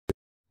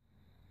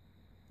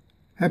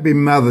Happy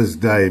Mother's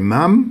Day,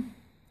 Mum.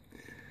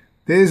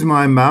 There's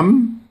my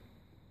mum,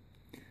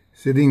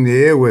 sitting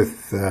there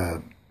with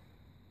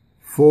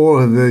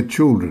 4 of her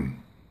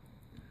children.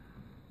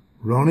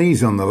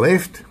 Ronnie's on the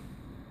left,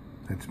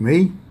 that's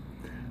me.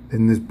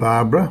 Then there's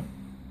Barbara,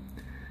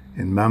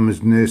 and Mum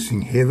is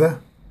nursing Heather,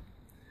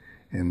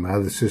 and my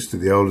other sister,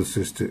 the older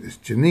sister, is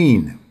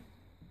Janine.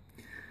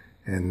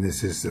 And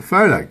this is the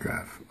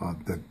photograph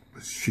that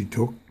she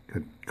took,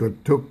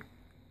 got took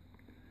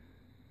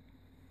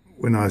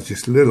when I was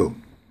just little.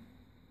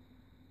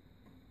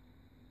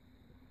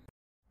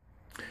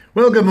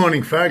 Well, good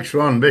morning, folks.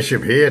 Ron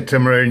Bishop here,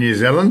 Timaru, New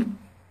Zealand.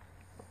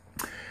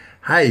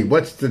 Hey,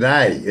 what's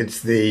today?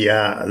 It's the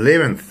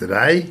 11th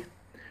today,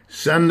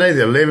 Sunday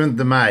the 11th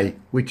of May,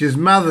 which is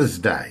Mother's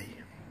Day.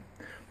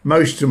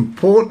 Most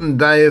important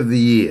day of the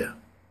year.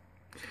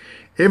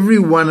 Every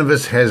one of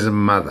us has a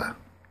mother.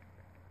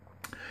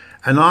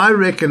 And I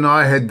reckon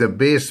I had the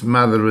best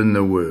mother in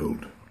the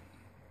world.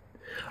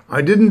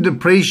 I didn't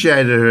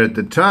appreciate her at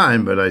the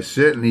time, but I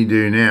certainly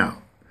do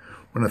now,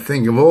 when I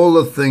think of all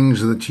the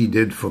things that she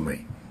did for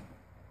me.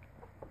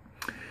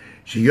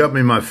 She got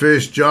me my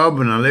first job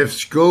when I left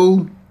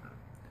school.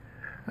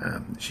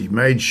 She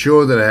made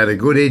sure that I had a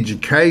good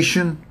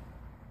education.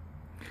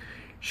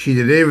 She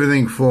did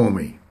everything for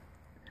me.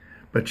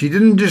 But she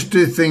didn't just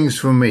do things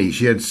for me.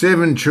 She had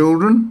 7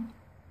 children,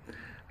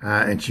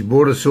 and she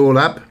brought us all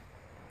up.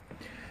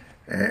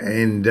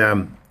 And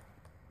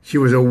she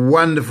was a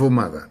wonderful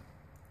mother.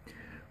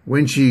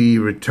 When she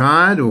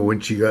retired, or when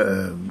she got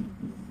her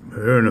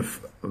and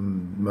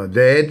my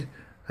dad,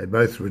 they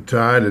both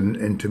retired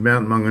into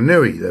Mount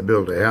Maunganui. They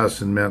built a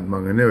house in Mount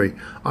Maunganui.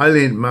 I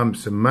lent Mum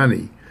some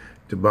money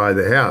to buy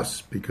the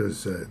house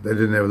because they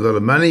didn't have a lot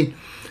of money,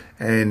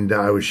 and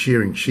I was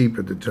shearing sheep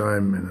at the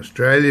time in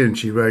Australia. And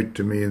she wrote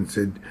to me and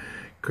said,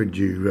 "Could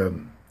we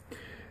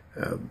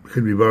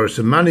borrow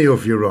some money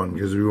off you, Ron,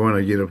 because we want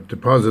to get a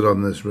deposit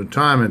on this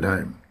retirement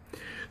home?"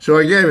 So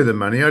I gave her the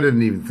money. I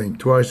didn't even think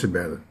twice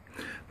about it.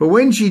 But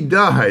when she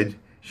died,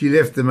 she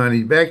left the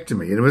money back to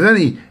me. And it was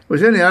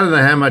only, I don't know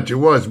how much it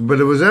was, but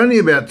it was only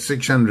about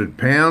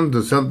 £600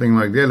 or something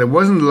like that. It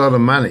wasn't a lot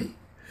of money.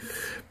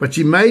 But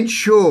she made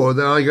sure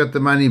that I got the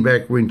money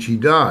back when she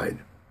died.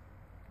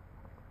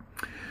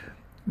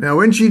 Now,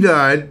 when she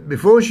died,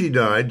 before she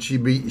died, she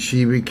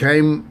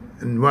became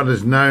what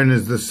is known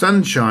as the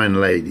Sunshine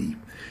Lady.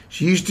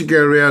 She used to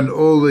go around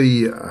all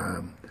the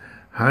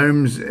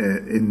homes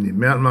in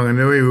Mount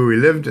Maunganui where we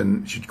lived,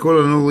 and she'd call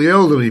on all the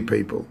elderly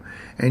people,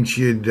 and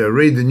she'd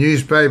read the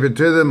newspaper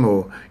to them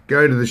or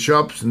go to the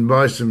shops and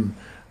buy some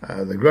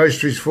the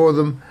groceries for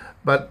them.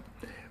 But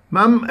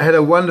Mum had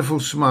a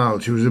wonderful smile.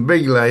 She was a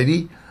big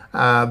lady,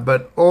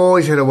 but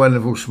always had a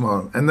wonderful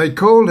smile. And they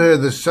called her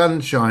the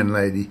Sunshine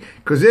Lady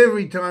because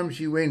every time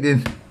she went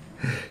in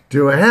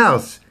to a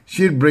house,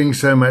 she'd bring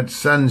so much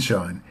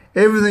sunshine.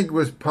 Everything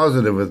was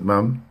positive with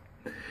Mum.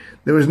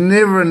 There was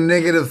never a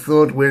negative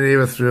thought went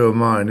ever through her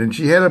mind. And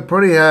she had a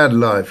pretty hard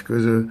life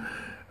because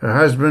her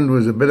husband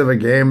was a bit of a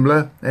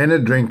gambler and a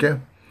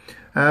drinker.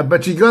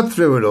 But she got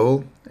through it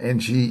all,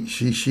 and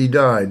she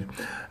died.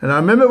 And I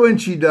remember when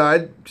she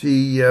died,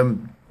 she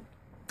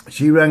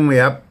rang me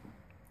up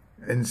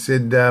and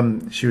said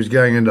she was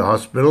going into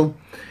hospital.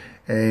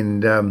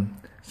 And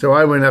so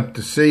I went up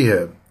to see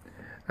her.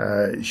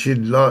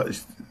 She'd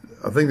lost,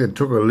 I think they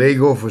took her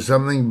leg off or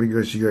something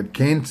because she got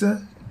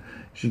cancer.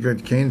 She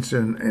got cancer,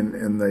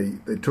 and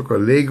they took her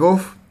leg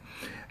off,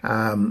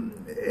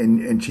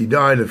 and she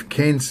died of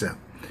cancer.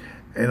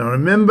 And I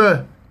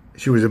remember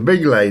she was a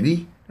big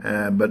lady,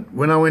 but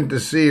when I went to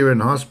see her in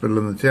hospital,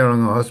 in the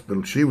Tauranga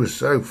hospital, she was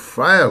so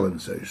frail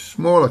and so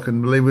small, I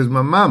couldn't believe it was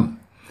my mum.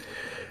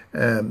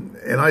 And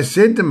I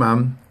said to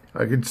Mum,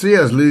 I could see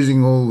I was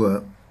losing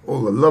a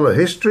lot of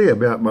history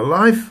about my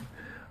life.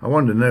 I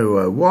wanted to know who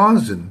I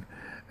was, and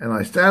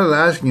I started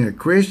asking her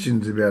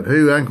questions about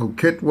who Uncle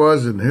Kit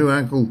was and who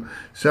Uncle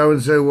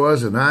so-and-so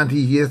was and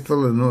Auntie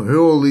Ethel and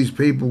who all these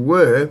people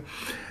were.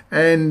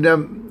 And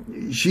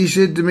she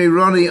said to me,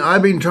 "Ronnie,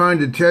 I've been trying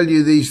to tell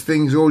you these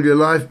things all your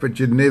life, but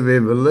you'd never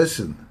ever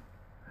listen."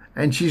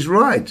 And she's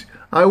right.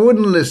 I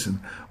wouldn't listen.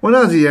 When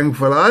I was a young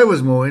fella, I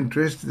was more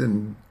interested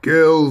in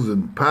girls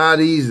and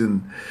parties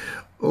and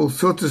all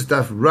sorts of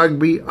stuff,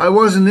 rugby. I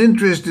wasn't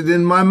interested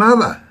in my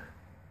mother,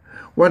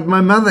 what my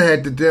mother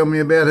had to tell me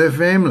about her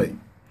family.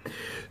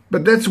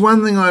 But that's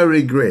one thing I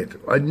regret.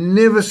 I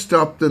never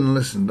stopped and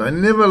listened. I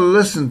never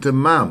listened to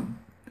Mum.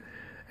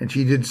 And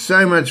she did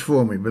so much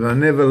for me, but I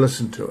never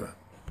listened to her.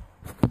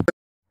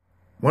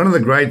 One of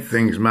the great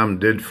things Mum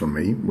did for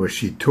me was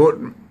she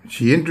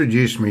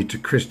introduced me to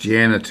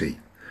Christianity.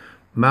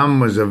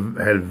 Mum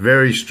had a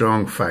very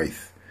strong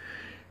faith.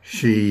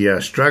 She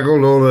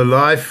struggled all her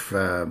life,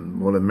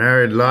 all her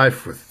married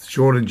life, with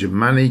shortage of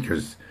money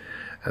because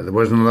there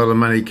wasn't a lot of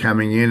money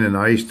coming in, and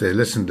I used to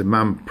listen to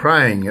Mum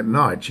praying at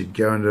night. She'd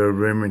go into her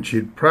room and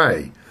she'd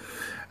pray.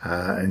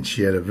 And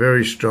she had a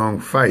very strong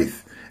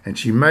faith. And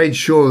she made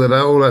sure that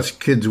all us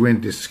kids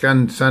went to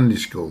Sunday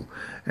school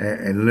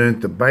and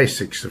learnt the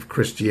basics of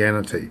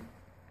Christianity.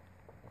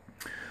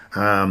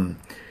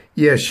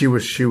 Yeah, she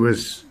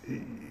was.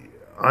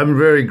 I'm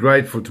very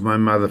grateful to my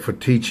mother for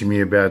teaching me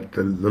about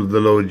the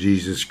Lord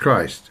Jesus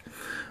Christ.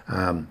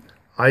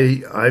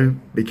 I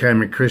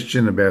became a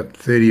Christian about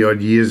 30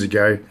 odd years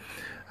ago,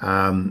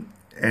 and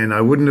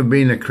I wouldn't have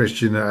been a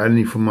Christian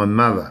only for my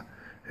mother,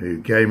 who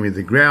gave me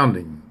the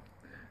grounding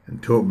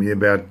and taught me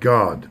about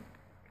God.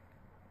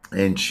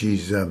 And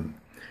she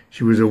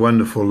was a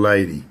wonderful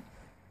lady.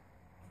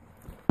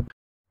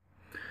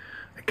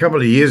 A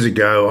couple of years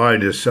ago, I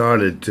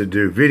decided to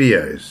do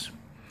videos.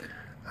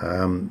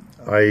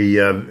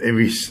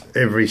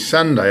 Every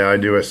Sunday I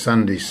do a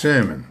Sunday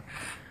sermon.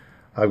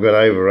 I've got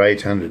over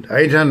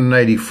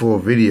 884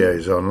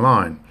 videos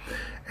online,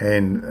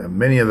 and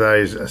many of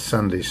those are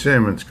Sunday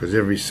sermons, because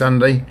every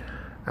Sunday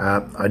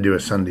I do a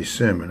Sunday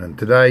sermon. And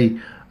today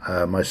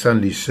my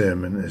Sunday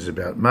sermon is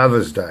about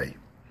Mother's Day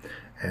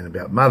and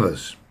about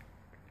mothers.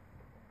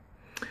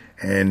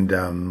 And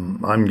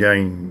I'm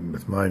going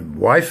with my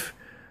wife,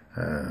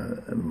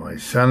 my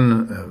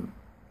son,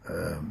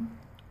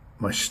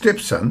 my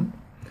stepson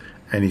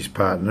and his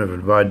partner have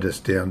invited us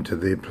down to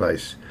their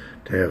place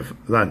to have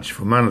lunch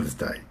for Mother's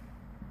Day.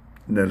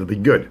 And that'll be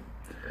good.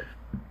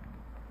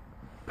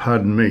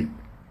 Pardon me.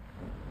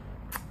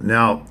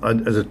 Now,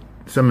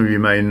 some of you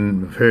may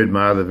have heard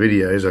my other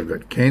videos, I've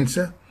got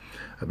cancer.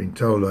 I've been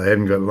told I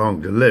haven't got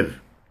long to live.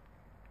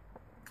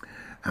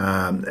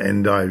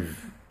 And I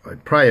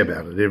pray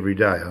about it every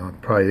day. I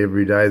pray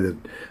every day that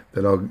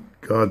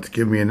God's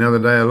give me another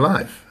day of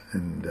life.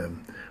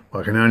 And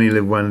I can only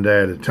live one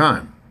day at a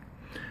time.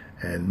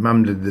 And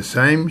Mum did the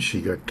same.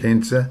 She got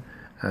cancer,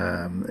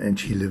 and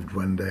she lived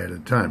one day at a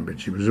time. But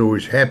she was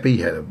always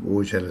happy,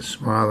 always had a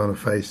smile on her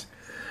face,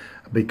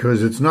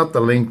 because it's not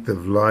the length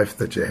of life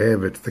that you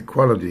have, it's the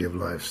quality of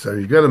life. So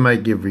you've got to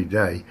make every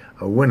day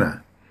a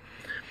winner.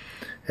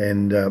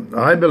 And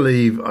I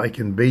believe I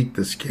can beat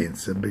this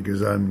cancer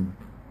because I'm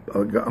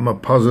a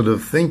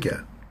positive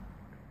thinker.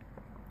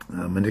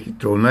 My next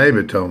door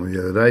neighbour told me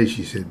the other day,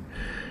 she said,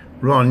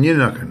 "Ron, you're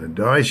not going to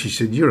die." She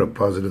said, "You're a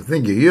positive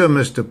thinker. You're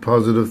Mr.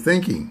 Positive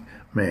Thinking,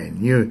 man.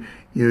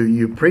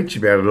 You preach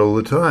about it all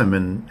the time,"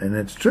 and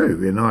it's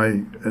true.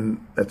 And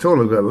that's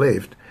all I've got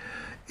left.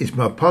 It's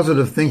my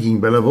positive thinking,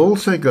 but I've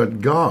also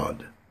got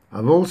God.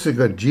 I've also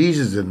got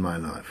Jesus in my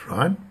life,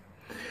 right?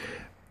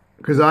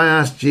 Because I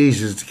asked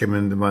Jesus to come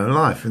into my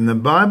life. And the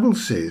Bible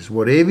says,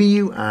 whatever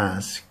you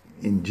ask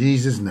in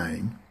Jesus'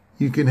 name,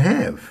 you can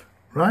have,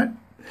 right?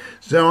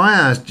 So I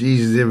ask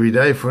Jesus every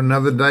day for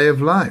another day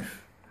of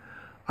life.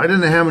 I don't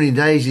know how many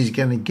days he's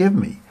going to give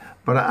me,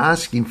 but I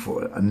ask him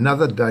for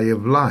another day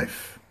of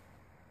life,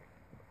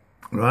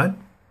 right?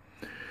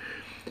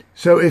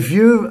 So if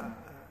you've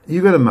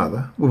got a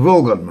mother, we've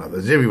all got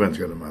mothers, everyone's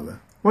got a mother.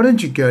 Why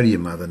don't you go to your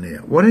mother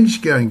now? Why don't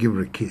you go and give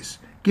her a kiss?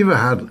 Give her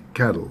a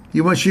cuddle.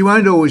 She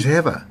won't always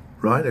have her,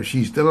 right? If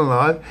she's still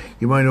alive,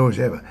 you won't always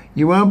have her.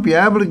 You won't be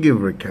able to give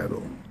her a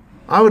cuddle.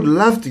 I would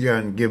love to go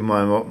and give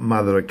my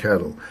mother a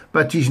cuddle,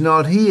 but she's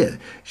not here.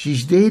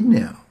 She's dead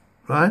now,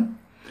 right?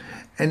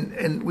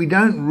 And we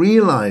don't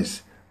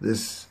realise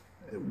this.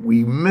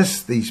 We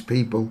miss these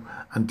people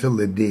until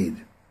they're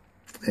dead.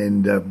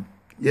 And,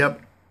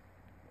 yep.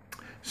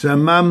 So,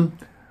 Mum,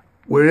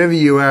 wherever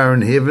you are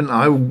in heaven,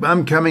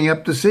 I'm coming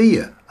up to see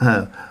you.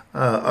 I've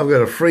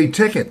got a free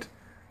ticket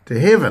to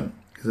heaven,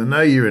 because I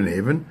know you're in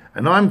heaven,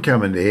 and I'm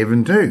coming to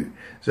heaven too.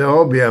 So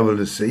I'll be able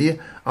to see you.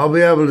 I'll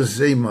be able to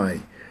see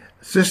my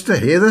sister,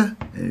 Heather,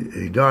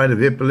 who died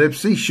of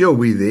epilepsy. She'll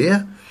be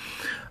there.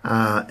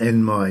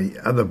 And my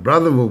other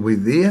brother will be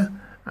there.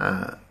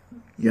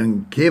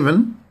 Young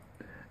Kevin,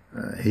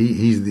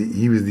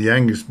 he was the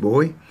youngest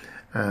boy.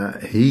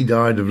 He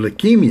died of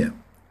leukemia.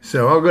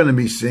 So I'm going to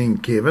be seeing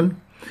Kevin.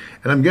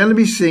 And I'm going to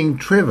be seeing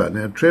Trevor.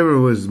 Now, Trevor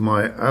was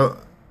my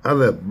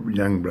other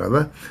young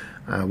brother,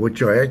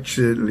 which I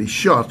actually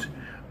shot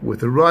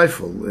with a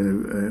rifle.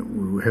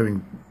 We were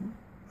having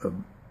a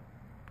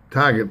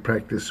target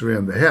practice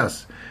around the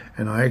house,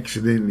 and I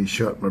accidentally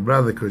shot my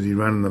brother because he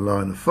ran in the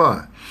line of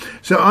fire.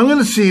 So I'm going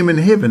to see him in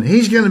heaven.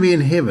 He's going to be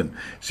in heaven.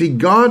 See,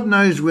 God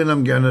knows when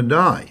I'm going to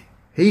die.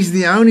 He's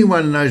the only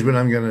one who knows when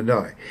I'm going to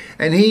die.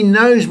 And he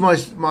knows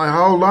my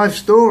whole life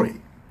story.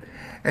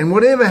 And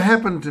whatever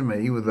happened to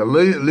me with the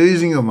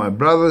losing of my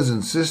brothers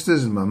and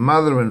sisters and my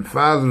mother and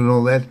father and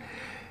all that,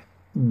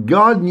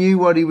 God knew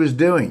what he was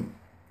doing.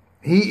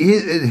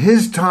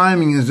 His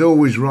timing is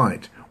always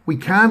right. We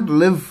can't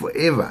live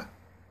forever,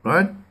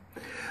 right?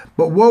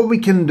 But what we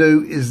can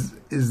do is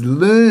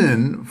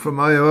learn from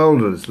our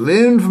elders,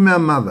 learn from our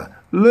mother,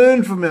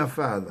 learn from our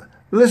father,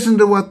 listen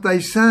to what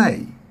they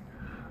say,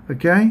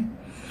 okay?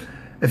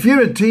 If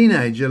you're a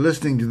teenager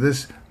listening to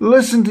this,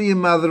 listen to your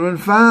mother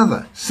and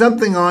father,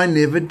 something I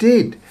never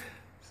did.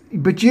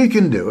 But you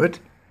can do it.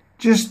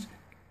 Just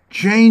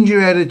change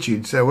your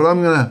attitude. Say, well,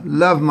 I'm going to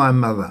love my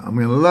mother. I'm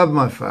going to love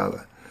my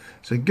father.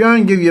 So go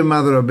and give your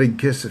mother a big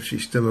kiss if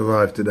she's still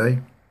alive today.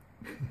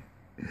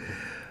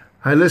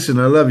 Hey, listen,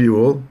 I love you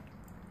all.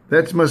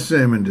 That's my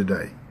sermon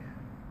today.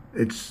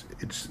 It's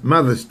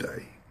Mother's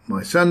Day.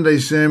 My Sunday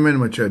sermon,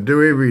 which I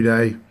do every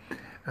day,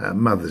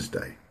 Mother's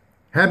Day.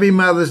 Happy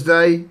Mother's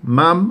Day,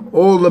 Mum,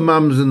 all the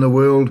mums in the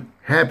world,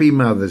 happy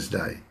Mother's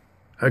Day.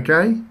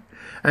 Okay?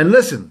 And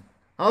listen,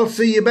 I'll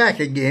see you back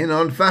again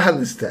on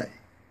Father's Day.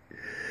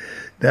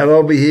 Now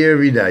I'll be here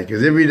every day,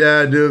 because every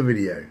day I do a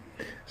video.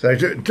 So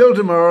till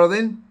tomorrow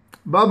then,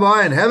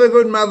 bye-bye and have a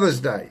good Mother's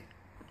Day.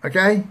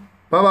 Okay?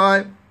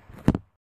 Bye-bye.